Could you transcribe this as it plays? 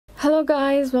Hello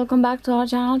guys, welcome back to our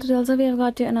channel. Today also we have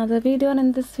got to another video, and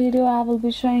in this video I will be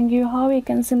showing you how you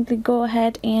can simply go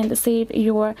ahead and save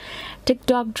your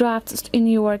TikTok drafts in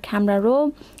your camera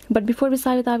roll. But before we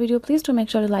start with our video, please do make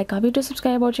sure to like our video,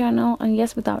 subscribe our channel, and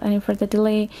yes, without any further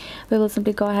delay we will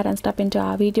simply go ahead and step into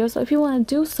our video. So if you want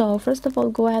to do so, first of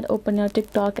all, go ahead, open your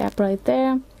TikTok app right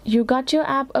there. You got your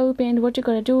app opened. What you're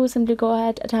gonna do is simply go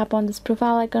ahead, tap on this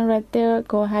profile icon right there,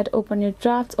 go ahead, open your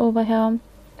drafts over here.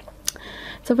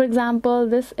 So for example,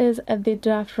 this is the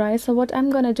draft, right? So what I'm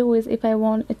gonna do is, if I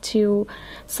want to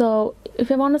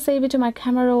save it to my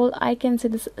camera roll, I can see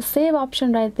this save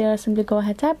option right there. Simply go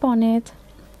ahead, tap on it,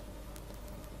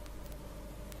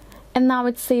 and now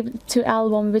it's saved to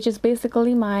album, which is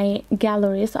basically my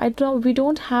gallery. So we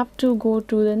don't have to go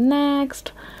to the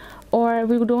next, or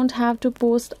we don't have to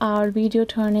post our video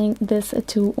turning this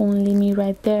to only me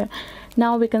right there.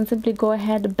 Now we can simply go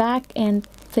ahead back and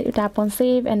tap on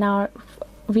save, and our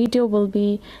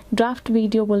draft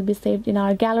video will be saved in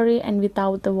our gallery and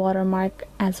without the watermark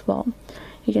as well.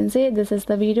 You can see this is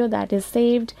the video that is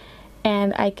saved,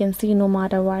 and I can see no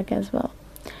watermark as well.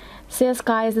 So yes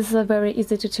guys, this is a very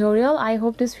easy tutorial. I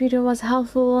hope this video was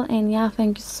helpful, and yeah,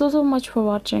 thank you so much for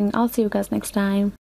watching. I'll see you guys next time.